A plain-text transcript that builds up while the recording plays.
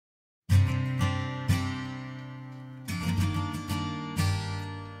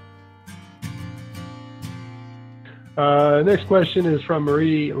Next question is from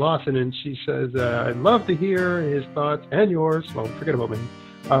Marie Lawson, and she says, I'd love to hear his thoughts and yours, well, forget about me,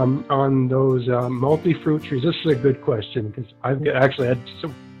 on those multi-fruit trees. This is a good question because I've actually had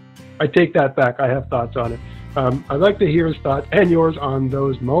some, I take that back, I have thoughts on it. I'd like to hear his thoughts and yours on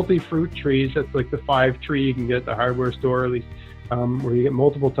those multi-fruit trees. That's like the 5-tree you can get at the hardware store, at least, where you get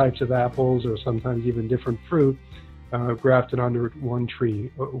multiple types of apples or sometimes even different fruit grafted onto one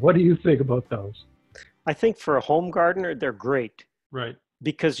tree. What do you think about those? I think for a home gardener, they're great. Right.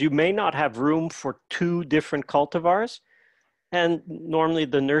 Because you may not have room for 2 different cultivars. And normally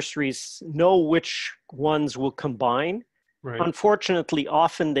the nurseries know which ones will combine. Right. Unfortunately,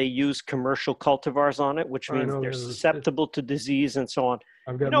 often they use commercial cultivars on it, which means they're susceptible to disease and so on.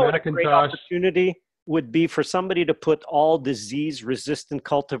 I've got what a great opportunity would be for somebody to put all disease-resistant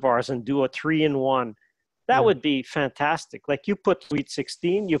cultivars and do a 3-in-1. That would be fantastic. Like you put Sweet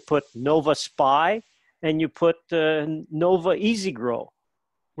 16, you put Nova Spy, and you put Nova Easy Grow.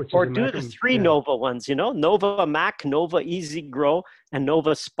 Or do the 3 Nova ones, you know, Nova Mac, Nova Easy Grow, and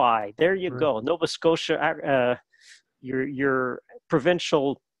Nova Spy. There you go. Nova Scotia, your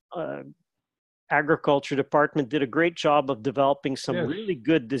provincial agriculture department did a great job of developing some really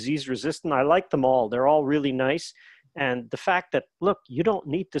good disease resistant. I like them all. They're all really nice. And the fact that, look, you don't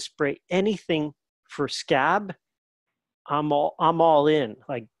need to spray anything for scab, I'm all in.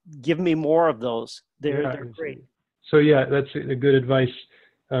 Like, give me more of those. They're great. So yeah, that's a good advice.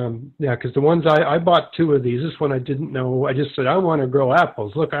 Because the ones I bought 2 of these. This one I didn't know. I just said I want to grow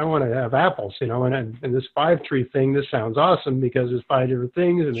apples. Look, I want to have apples, you know. And this 5-tree thing, this sounds awesome because there's 5 different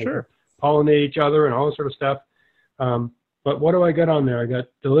things and they pollinate each other and all this sort of stuff. But what do I got on there? I got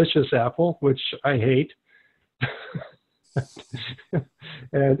delicious apple, which I hate,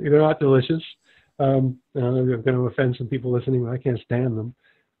 and they're not delicious. I'm going to offend some people listening, but I can't stand them.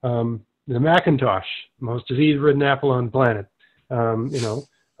 The Macintosh, most disease-ridden apple on the planet. It's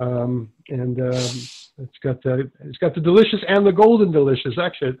got the delicious and the golden delicious.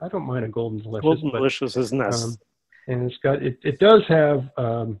 Actually, I don't mind a golden delicious. Golden delicious is nice. And it does have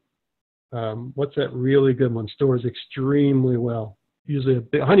what's that really good one? Stores extremely well. Usually a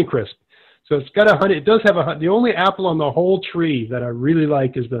big Honeycrisp. So it's got it does have the only apple on the whole tree that I really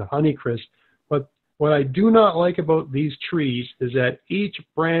like is the Honeycrisp. But what I do not like about these trees is that each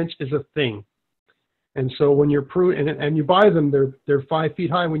branch is a thing. And so when you're pruning, and you buy them, they're 5 feet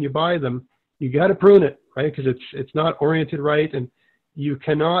high. When you buy them, you got to prune it, right? Because it's not oriented right, and you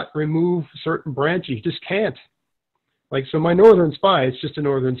cannot remove certain branches. You just can't. Like, so my northern spy, it's just a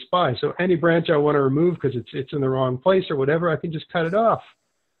northern spy. So any branch I want to remove because it's in the wrong place or whatever, I can just cut it off.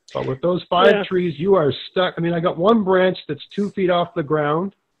 But with those 5 trees, you are stuck. I mean, I got one branch that's 2 feet off the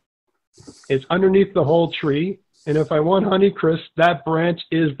ground. It's underneath the whole tree, and if I want Honeycrisp, that branch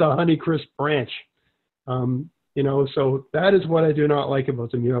is the Honeycrisp branch. So that is what I do not like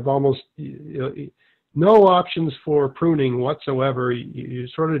about them. You have almost no options for pruning whatsoever. You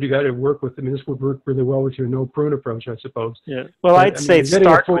sort of got to work with them. I mean, this would work really well with your no prune approach, I suppose. Yeah. Well, I'd say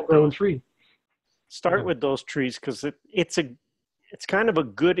start with those trees. Start with those trees because it's kind of a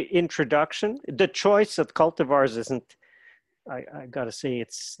good introduction. The choice of cultivars isn't. I got to say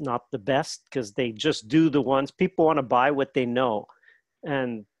it's not the best because they just do the ones people want to buy what they know,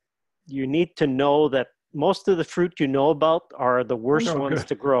 and you need to know that most of the fruit you know about are the worst ones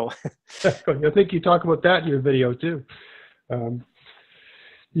to grow. I think you talk about that in your video too.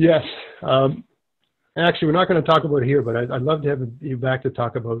 Yes. Actually, we're not going to talk about it here, but I'd love to have you back to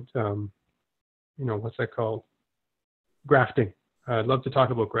talk about, what's that called? Grafting. I'd love to talk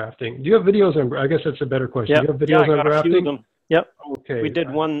about grafting. Do you have videos on, I guess that's a better question. Yep. Do you have videos on grafting? A few of them. Yep. Okay. We did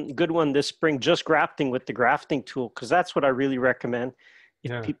one good one this spring, just grafting with the grafting tool, because that's what I really recommend.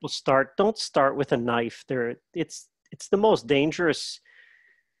 If people don't start with a knife. It's the most dangerous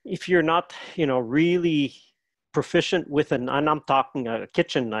if you're not, really proficient with and I'm talking a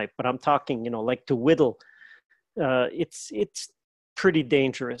kitchen knife, but I'm talking, like to whittle. It's pretty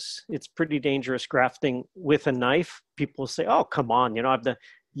dangerous. It's pretty dangerous grafting with a knife. People say, "Oh, come on, I've done."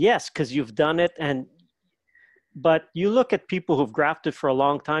 Yes, because you've done it, but you look at people who've grafted for a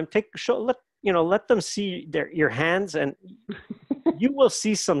long time. Let them see your hands and. You will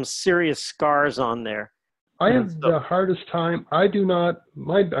see some serious scars on there. I have the hardest time. I do not.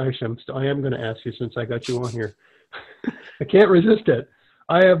 I am going to ask you since I got you on here. I can't resist it.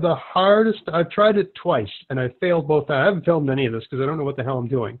 I have the hardest. I've tried it twice and I failed both times. I haven't filmed any of this because I don't know what the hell I'm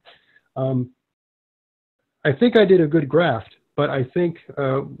doing. I think I did a good graft, but I think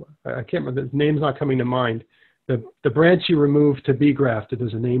I can't remember. The name's not coming to mind. The branch you remove to be grafted.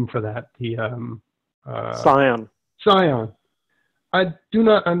 There's a name for that. The scion. Scion. I do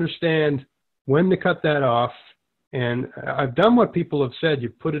not understand when to cut that off And I've done what people have said. You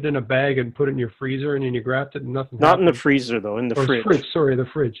put it in a bag and put it in your freezer, and then you graft it, and nothing Not happens. in the freezer, though, in the fridge. Sorry, the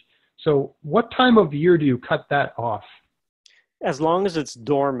fridge. So what time of year do you cut that off? As long as it's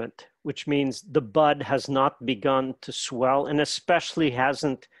dormant, which means the bud has not begun to swell and especially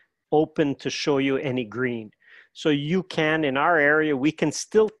hasn't opened to show you any green. So you can, in our area, we can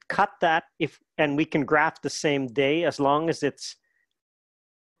still cut that and we can graft the same day as long as it's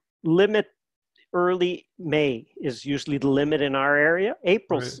limit. Early May is usually the limit in our area.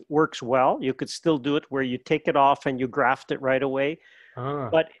 April works well. You could still do it where you take it off and you graft it right away.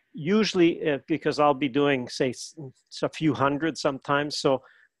 But usually, because I'll be doing, say, a few hundred sometimes, so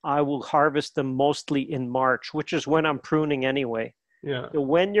I will harvest them mostly in March, which is when I'm pruning anyway. Yeah. So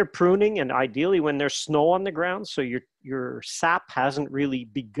when you're pruning, and ideally when there's snow on the ground, so your sap hasn't really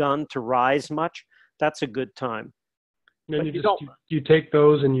begun to rise much, that's a good time. And you take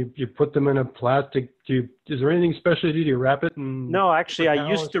those and you put them in a plastic. Is there anything special you do? Do you wrap it? No, actually, I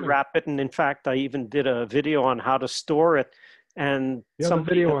used to wrap it, and in fact, I even did a video on how to store it. And you have a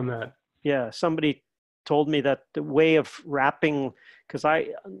video on that? Yeah, somebody told me that the way of wrapping, because I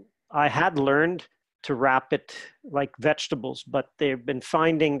had learned to wrap it like vegetables, but they've been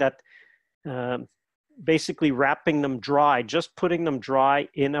finding that basically wrapping them dry, just putting them dry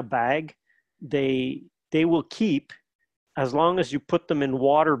in a bag, they will keep. As long as you put them in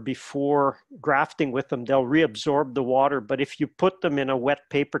water before grafting with them, they'll reabsorb the water. But if you put them in a wet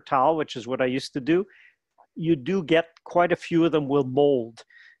paper towel, which is what I used to do, you do get quite a few of them will mold,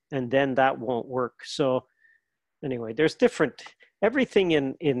 and then that won't work. So anyway, there's everything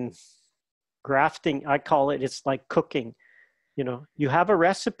in grafting, I call it, it's like cooking. You know, you have a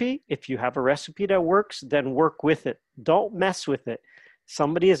recipe. If you have a recipe that works, then work with it. Don't mess with it.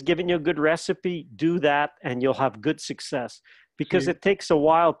 Somebody has given you a good recipe, do that, and you'll have good success. Because it takes a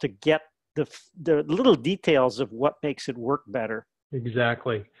while to get the little details of what makes it work better.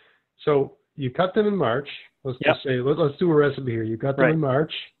 Exactly. So you cut them in March. Let's just say, let's do a recipe here. You cut them in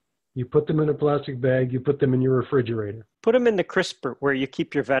March. You put them in a plastic bag. You put them in your refrigerator. Put them in the crisper where you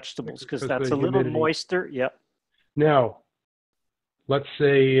keep your vegetables, because that's a little moister. Yep. Now, let's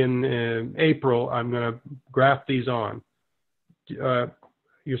say in April, I'm going to graft these on.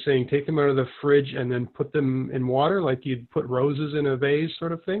 You're saying take them out of the fridge and then put them in water, like you'd put roses in a vase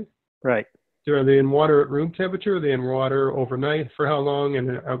sort of thing? Right. Are they in water at room temperature? Are they in water overnight? For how long? And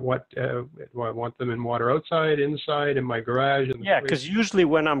do I want them in water outside, inside, in my garage? Yeah, because usually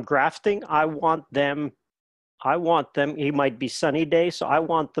when I'm grafting, I want them, it might be sunny day, so I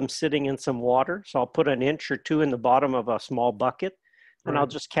want them sitting in some water. So I'll put an inch or two in the bottom of a small bucket, and I'll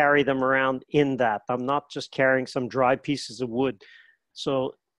just carry them around in that. I'm not just carrying some dry pieces of wood.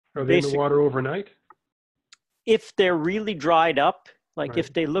 So are they in the water overnight? If they're really dried up, like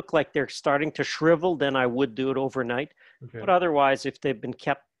if they look like they're starting to shrivel, then I would do it overnight. Okay. But otherwise, if they've been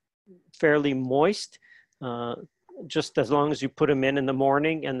kept fairly moist, just as long as you put them in the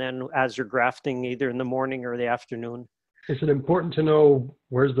morning, and then as you're grafting, either in the morning or the afternoon. Is it important to know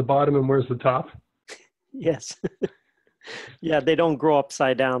where's the bottom and where's the top? Yes. Yeah, they don't grow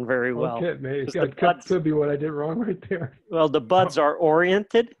upside down very well. Okay, maybe. That could be what I did wrong right there. Well, the buds are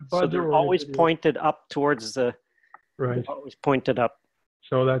oriented, so they're always pointed up towards the. Right. Always pointed up.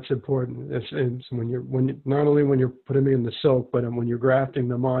 So that's important. It's not only when you're putting them in the soak, but when you're grafting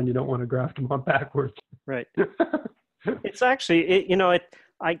them on, you don't want to graft them on backwards. Right. It's actually,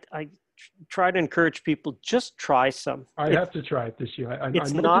 I try to encourage people, just try some. I have to try it this year.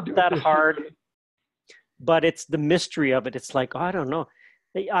 It's not that hard. But it's the mystery of it. It's like, I don't know.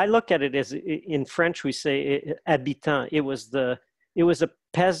 I look at it as, in French we say habitant. It was a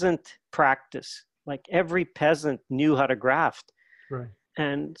peasant practice. Like every peasant knew how to graft. Right.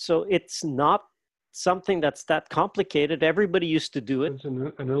 And so it's not something that's that complicated. Everybody used to do it.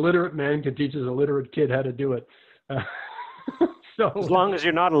 An illiterate man can teach his illiterate kid how to do it. So as long as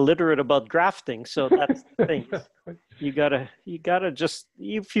you're not illiterate about grafting. So that's the thing. You gotta just,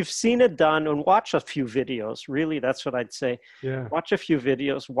 if you've seen it done, and watch a few videos, really, that's what I'd say. Yeah. Watch a few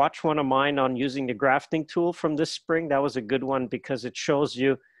videos. Watch one of mine on using the grafting tool from this spring. That was a good one because it shows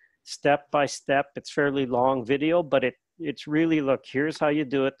you step by step. It's fairly long video, but it's really, look, here's how you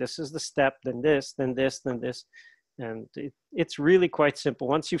do it. This is the step, then this, then this, then this. And it's really quite simple.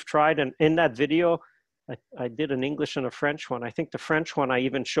 Once you've tried, and in that video, I did an English and a French one. I think the French one, I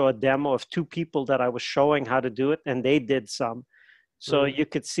even show a demo of two people that I was showing how to do it, and they did some. So you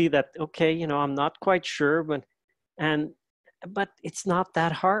could see that, okay, I'm not quite sure, but it's not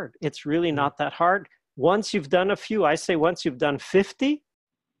that hard. It's really not that hard. Once you've done a few, I say once you've done 50,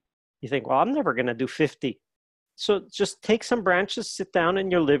 you think, well, I'm never going to do 50. So just take some branches, sit down in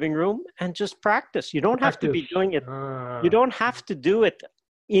your living room and just practice. You don't have to be doing it. You don't have to do it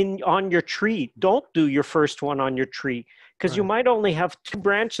on your tree. Don't do your first one on your tree, because you might only have 2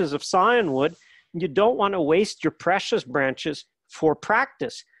 branches of scion wood. You don't want to waste your precious branches for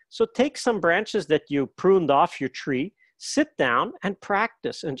practice. So take some branches that you pruned off your tree, sit down and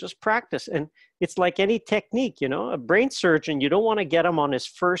practice, and just practice. And it's like any technique, you know, a brain surgeon, you don't want to get him on his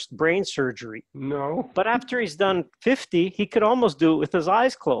first brain surgery. No. But after he's done 50, he could almost do it with his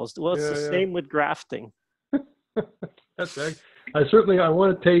eyes closed. Well, it's the same with grafting. That's I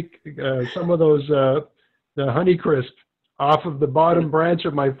want to take some of those, the Honeycrisp off of the bottom branch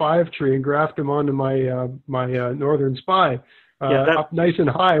of my 5 tree and graft them onto my northern spy, up nice and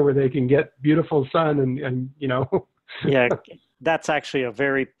high where they can get beautiful sun and you know. Yeah, that's actually a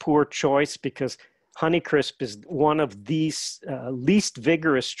very poor choice, because Honeycrisp is one of these least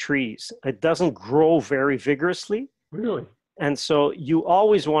vigorous trees. It doesn't grow very vigorously. Really? And so you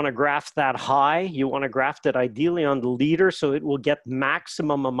always want to graft that high. You want to graft it ideally on the leader so it will get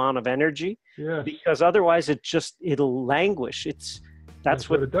maximum amount of energy. Yeah. Because otherwise it'll languish. That's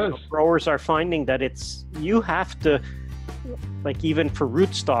what it does. Growers are finding, that you have to, like even for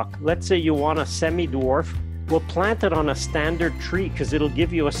rootstock, let's say you want a semi-dwarf, well, plant it on a standard tree because it'll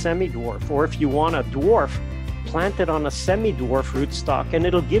give you a semi-dwarf. Or if you want a dwarf, plant it on a semi-dwarf rootstock and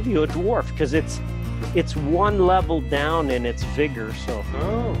it'll give you a dwarf, because it's one level down in its vigor. So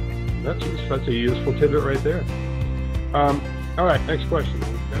that's a useful tidbit right there. All right, next question.